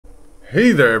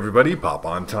Hey there everybody,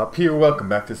 Popontop here. Welcome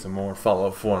back to some more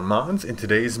Fallout 4 mods. In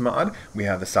today's mod, we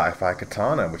have the Sci-Fi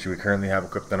Katana, which we currently have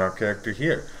equipped on our character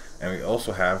here. And we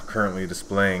also have currently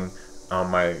displaying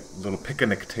on my little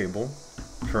picnic table,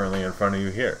 currently in front of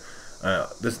you here.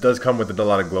 This does come with a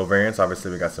lot of glow variants.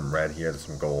 Obviously we got some red here,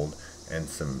 some gold, and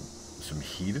some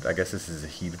heated. I guess this is a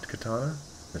heated katana.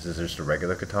 This is just a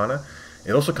regular katana.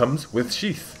 It also comes with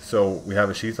sheath. So we have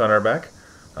a sheath on our back.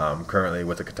 Currently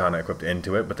with the katana equipped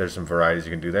into it, but there's some varieties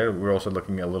you can do there. We're also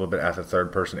looking a little bit at the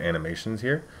third-person animations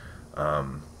here,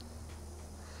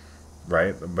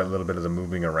 right? But a little bit of the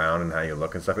moving around and how you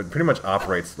look and stuff. It pretty much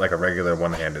operates like a regular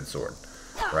one-handed sword,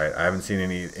 right? I haven't seen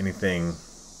anything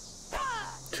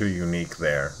too unique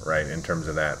there, right? In terms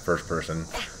of that first-person,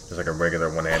 just like a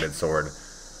regular one-handed sword,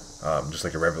 just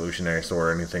like a revolutionary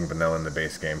sword or anything vanilla in the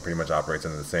base game, pretty much operates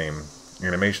in the same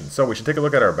animation. So we should take a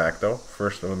look at our back though.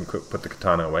 First, let me put the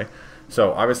katana away.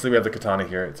 So obviously we have the katana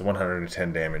here. It's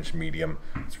 110 damage, medium.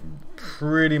 It's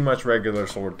pretty much regular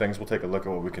sword things. We'll take a look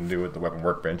at what we can do with the weapon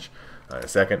workbench in a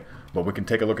second. But we can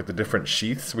take a look at the different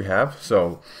sheaths we have.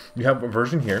 So you have a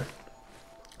version here,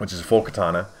 which is a full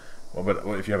katana. Well, but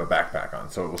if you have a backpack on,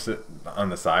 so it will sit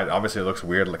on the side. Obviously it looks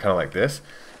weird, kind of like this.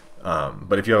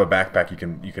 But if you have a backpack,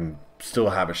 you can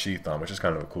still have a sheath on, which is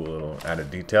kind of a cool little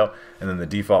added detail. And then the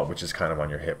default, which is kind of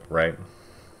on your hip, right?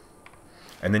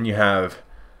 And then you have,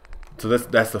 so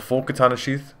that's the full katana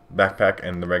sheath, backpack,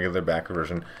 and the regular back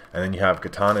version. And then you have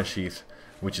katana sheath,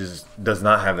 which does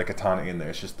not have the katana in there.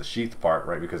 It's just the sheath part,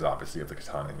 right? Because obviously you have the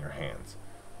katana in your hands.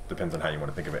 Depends on how you want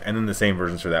to think of it. And then the same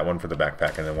versions for that, one for the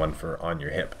backpack and then one for on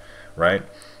your hip, right?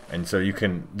 And so you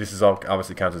can, this is all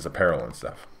obviously counts as apparel and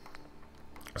stuff.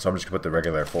 So I'm just going to put the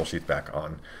regular full sheath back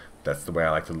on. That's the way I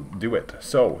like to do it.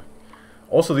 So,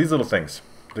 also these little things.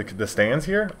 The stands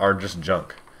here are just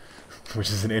junk, which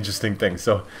is an interesting thing.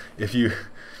 So, if you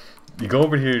go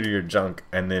over here to your junk,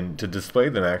 and then to display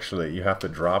them actually, you have to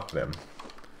drop them.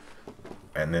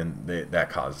 And then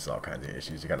that causes all kinds of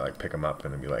issues. You got to like pick them up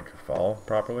and then be like, fall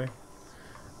properly.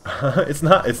 It's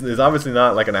obviously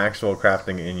not like an actual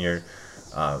crafting in your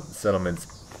settlements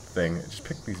thing. Just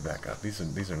pick these back up. These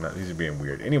are being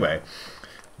weird. Anyway,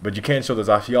 but you can't show those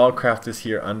off. You all craft this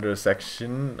here under a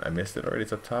section. I missed it already.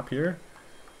 It's up top here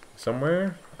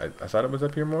somewhere. I thought it was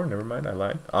up here more. Never mind. I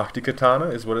lied. Octi Katana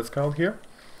is what it's called here.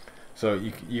 So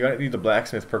you gotta need the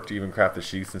blacksmith perk to even craft the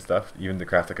sheaths and stuff, even to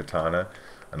craft the katana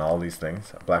and all these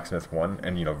things. Blacksmith 1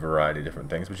 and variety of different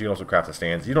things. But you can also craft the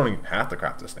stands. You don't even have to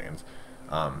craft the stands.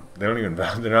 They don't even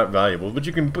they're not valuable, but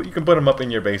you can put them up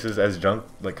in your bases as junk,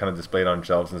 like kind of displayed on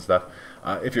shelves and stuff,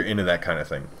 if you're into that kind of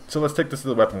thing. So let's take this to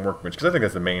the weapon workbench because I think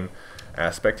that's the main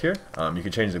aspect here. You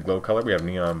can change the glow color. We have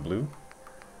neon blue.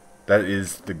 That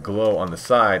is the glow on the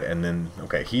side, and then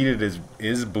heated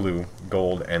is blue,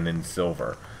 gold, and then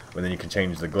silver. But then you can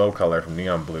change the glow color from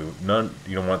neon blue.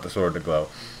 You don't want the sword to glow.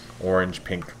 Orange,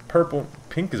 pink, purple.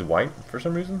 Pink is white for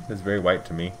some reason. It's very white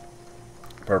to me.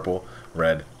 Purple,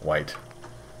 red, white.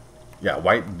 Yeah,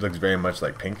 white looks very much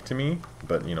like pink to me,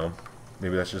 but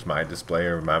maybe that's just my display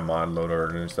or my mod loader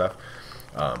and stuff.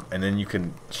 And then you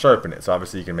can sharpen it, so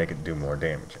obviously you can make it do more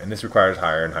damage. And this requires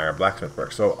higher and higher blacksmith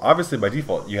perks. So obviously by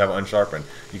default you have unsharpened.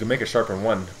 You can make it sharpen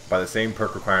 1 by the same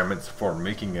perk requirements for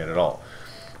making it at all.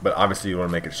 But obviously you want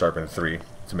to make it sharpen 3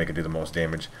 to make it do the most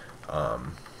damage.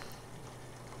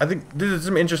 I think there's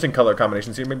some interesting color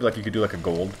combinations here. Maybe like you could do like a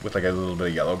gold with like a little bit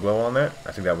of yellow glow on that.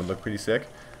 I think that would look pretty sick.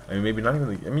 I mean, maybe not even.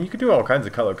 I mean, you could do all kinds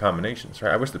of color combinations,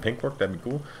 right? I wish the pink worked. That'd be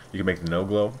cool. You could make the no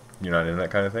glow. You're not into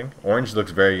that kind of thing. Orange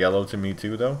looks very yellow to me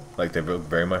too, though. Like they look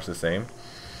very much the same.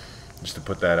 Just to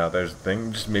put that out there's the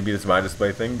thing. Just maybe it's my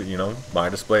display thing, but my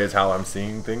display is how I'm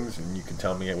seeing things, and you can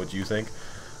tell me what you think.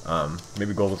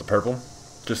 Maybe gold with the purple,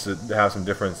 just to have some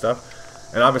different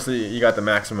stuff. And obviously, you got the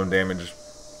maximum damage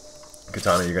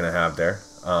katana you're gonna have there.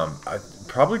 I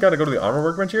probably got to go to the armor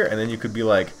workbench here, and then you could be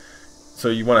like. So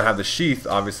you want to have the sheath,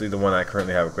 obviously the one I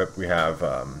currently have equipped. We have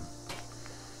a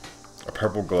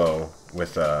purple glow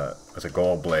with a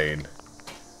gold blade,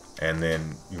 and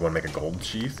then you want to make a gold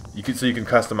sheath. So you can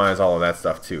customize all of that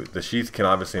stuff too. The sheath can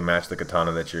obviously match the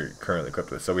katana that you're currently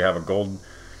equipped with. So we have a gold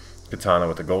katana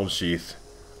with a gold sheath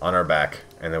on our back,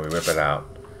 and then we whip it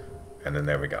out, and then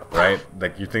there we go, right?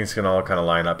 Like your things can all kind of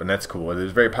line up, and that's cool. It's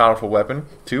a very powerful weapon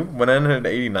too.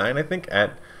 189, I think,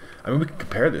 I mean, we can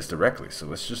compare this directly, so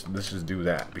let's just do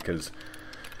that, because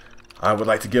I would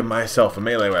like to give myself a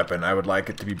melee weapon. I would like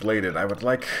it to be bladed. I would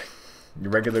like your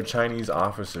regular Chinese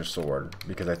officer sword,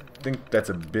 because I think that's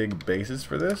a big basis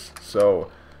for this.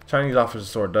 So, Chinese officer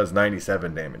sword does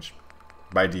 97 damage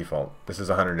by default. This is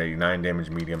 189 damage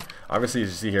medium. Obviously, as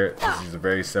you see here, this is a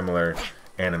very similar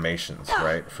animations,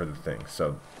 right, for the thing.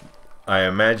 So, I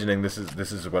am imagining this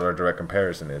is what our direct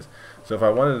comparison is. So if I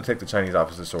wanted to take the Chinese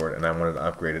opposite sword and I wanted to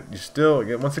upgrade it, you still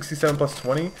get 167 plus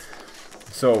 20.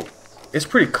 So it's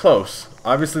pretty close.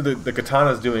 Obviously the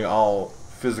katana is doing all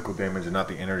physical damage and not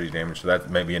the energy damage, so that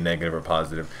may be a negative or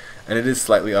positive. And it is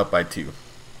slightly up by 2.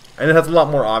 And it has a lot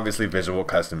more, obviously, visual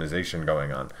customization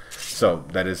going on. So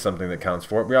that is something that counts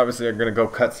for it. We obviously are going to go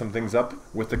cut some things up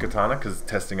with the katana, because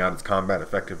testing out its combat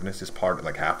effectiveness is part of,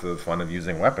 like, half of the fun of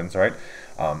using weapons, right?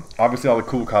 Obviously, all the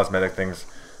cool cosmetic things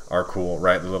are cool,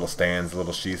 right? The little stands, the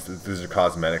little sheaths, these are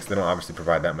cosmetics. They don't obviously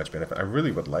provide that much benefit. I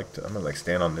really would like to, I'm going to, like,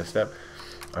 stand on this step.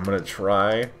 I'm going to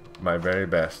try my very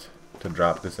best to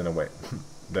drop this in a way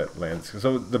that lands.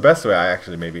 So the best way,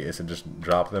 actually, maybe, is to just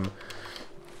drop them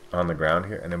on the ground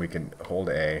here, and then we can hold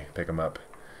A, pick them up,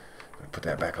 put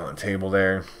that back on the table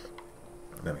there.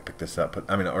 Then we pick this up,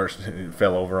 or it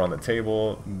fell over on the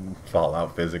table.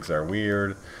 Fallout physics are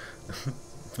weird.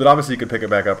 But obviously you can pick it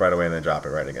back up right away and then drop it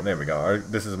right again. There we go.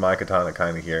 This is my katana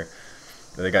kind of here.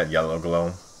 They got yellow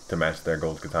glow to match their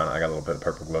gold katana. I got a little bit of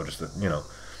purple glow, just to, you know,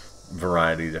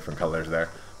 variety of different colors there.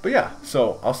 But yeah,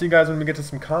 so I'll see you guys when we get to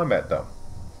some combat though.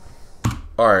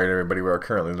 Alright everybody, we are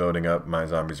currently loading up my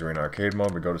Zombies Arena arcade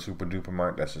mode. We go to Super Duper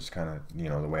Mart. That's just kind of, you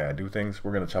know, the way I do things.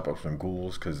 We're going to chop up some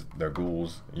ghouls, because they're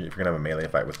ghouls. If you're going to have a melee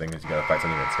fight with things, you got to fight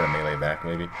something that's going to melee back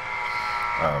maybe.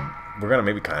 We're going to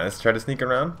maybe kind of try to sneak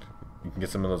around. You can get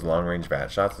some of those long range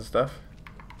bat shots and stuff,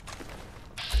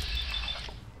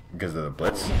 because of the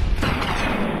blitz.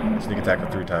 Sneak attack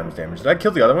for 3 times damage. Did I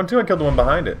kill the other one too? I killed the one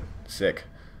behind it. Sick.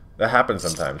 That happens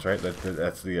sometimes, right?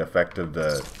 That's the effect of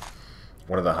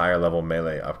one of the higher level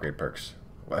melee upgrade perks.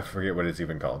 I forget what it's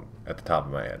even called at the top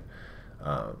of my head.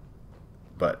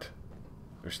 But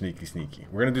they're sneaky.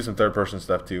 We're going to do some third person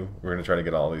stuff too. We're going to try to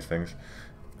get all these things.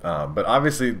 But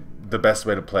obviously the best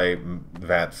way to play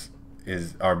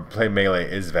play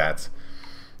melee is VATS.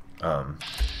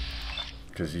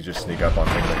 Because you just sneak up on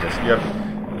things like this. You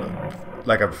have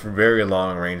like a very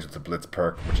long range with the blitz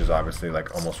perk, which is obviously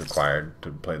like almost required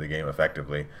to play the game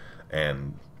effectively.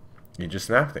 And you just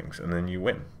smack things, and then you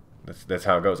win. That's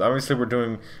how it goes. Obviously, we're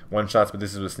doing one shots, but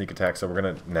this is with sneak attack, so we're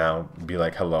gonna now be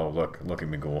like, "Hello, look at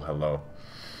me, ghoul. Hello."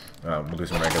 We'll do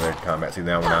some regular combat. See,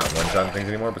 now we're not one-shotting things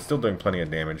anymore, but still doing plenty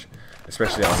of damage,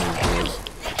 especially on these ghouls.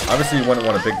 Obviously, you wouldn't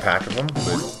want a big pack of them,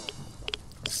 but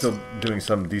still doing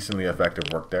some decently effective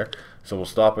work there. So we'll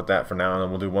stop with that for now, and then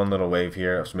we'll do one little wave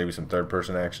here, so maybe some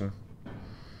third-person action,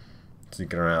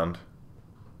 sneaking around,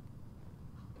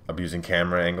 abusing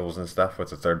camera angles and stuff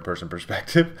with a third-person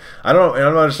perspective. I'm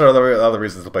not sure other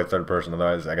reasons to play third-person.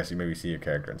 Otherwise, I guess you maybe see your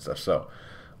character and stuff. So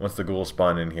once the ghouls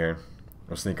spawn in here,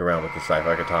 we'll sneak around with the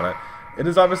Sci-Fi Katana. It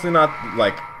is obviously not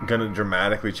like gonna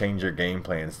dramatically change your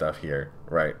gameplay and stuff here,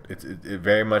 right? It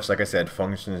very much, like I said,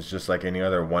 functions just like any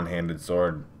other one-handed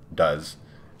sword does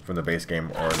from the base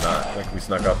game, or not. Like, we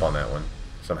snuck up on that one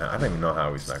somehow. I don't even know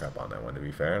how we snuck up on that one, to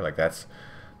be fair. Like, that's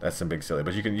some big silly.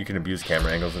 But you can abuse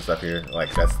camera angles and stuff here.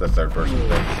 Like, that's the third person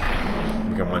thing.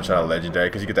 You can one shot a legendary,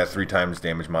 because you get that 3 times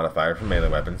damage modifier from melee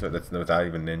weapons. So that's without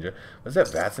even ninja. What's that?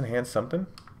 VATS enhanced something?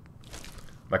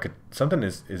 Something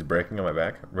is breaking on my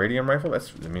back. Radium rifle.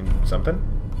 That's, I mean, something.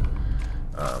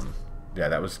 Yeah,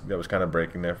 that was kind of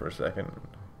breaking there for a second.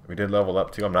 We did level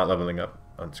up too. I'm not leveling up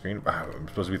on screen. I'm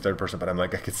supposed to be third person, but I'm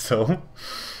like, I get so.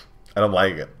 I don't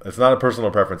like it. It's not a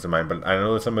personal preference of mine, but I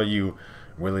know that some of you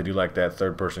really do like that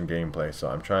third person gameplay, so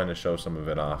I'm trying to show some of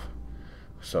it off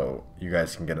so you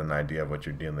guys can get an idea of what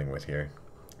you're dealing with here.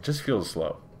 It just feels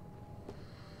slow.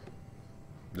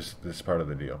 This is part of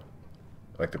the deal.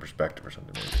 I like the perspective or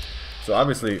something maybe. So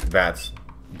obviously VATS,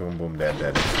 boom boom, dead.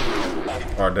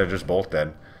 Or they're just both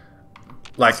dead.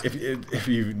 Like, if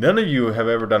you none of you have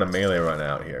ever done a melee run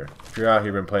out here. If you're out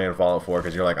here been playing Fallout 4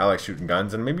 because you're like, I like shooting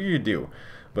guns, and maybe you do,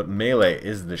 but melee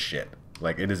is the shit.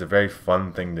 Like, it is a very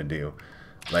fun thing to do.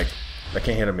 Like, I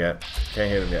can't hit him yet.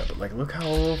 But like, look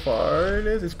how far it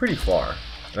is. It's pretty far,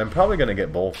 and I'm probably gonna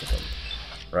get both of them,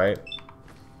 right?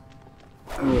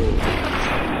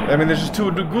 I mean, there's just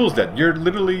 2 ghouls dead. You're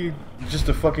literally just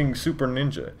a fucking super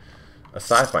ninja. A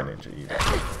sci-fi ninja, even.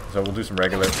 So we'll do some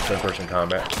regular third-person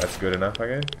combat. That's good enough, I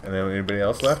guess. And then anybody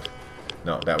else left?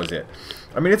 No, that was it.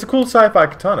 I mean, it's a cool Sci-Fi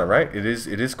Katana, right? It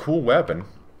is cool weapon.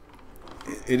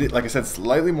 It like I said,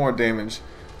 slightly more damage.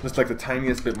 Just like the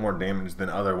tiniest bit more damage than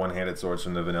other one-handed swords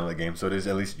from the vanilla game. So it is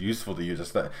at least useful to use.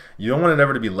 You don't want it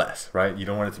ever to be less, right? You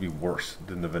don't want it to be worse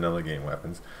than the vanilla game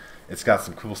weapons. It's got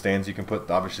some cool stands you can put.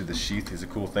 Obviously, the sheath is a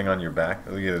cool thing on your back.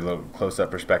 You get a little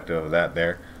close-up perspective of that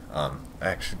there.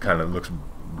 Actually kind of looks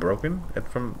broken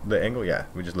from the angle. Yeah,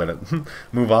 we just let it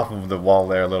move off of the wall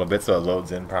there a little bit so it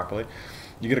loads in properly.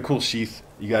 You get a cool sheath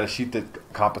You got a sheath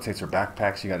that compensates for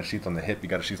backpacks. You got a sheath on the hip. You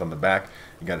got a sheath on the back.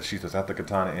 You got a sheath without the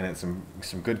katana in it. Some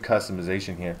good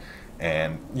customization here,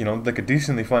 and you know, like a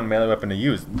decently fun melee weapon to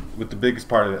use. With the biggest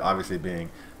part of it, obviously,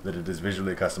 being that it is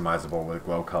visually customizable with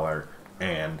glow color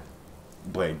and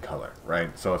blade color,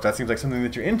 right? So if that seems like something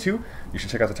that you're into, you should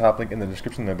check out the top link in the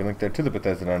description. There'll be a link there to the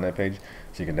Bethesda.net page,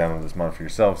 so you can download this mod for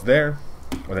yourselves there,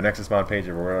 or the Nexus mod page,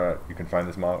 or wherever you can find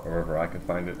this mod, or wherever I can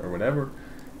find it, or whatever.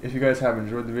 If you guys have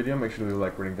enjoyed the video, make sure to leave a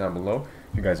like rating down below.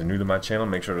 If you guys are new to my channel,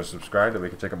 make sure to subscribe, that way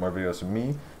you can check out more videos from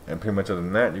me. And pretty much other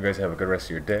than that, you guys have a good rest of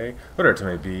your day,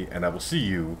 whatever it may be, and I will see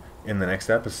you in the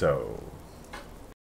next episode.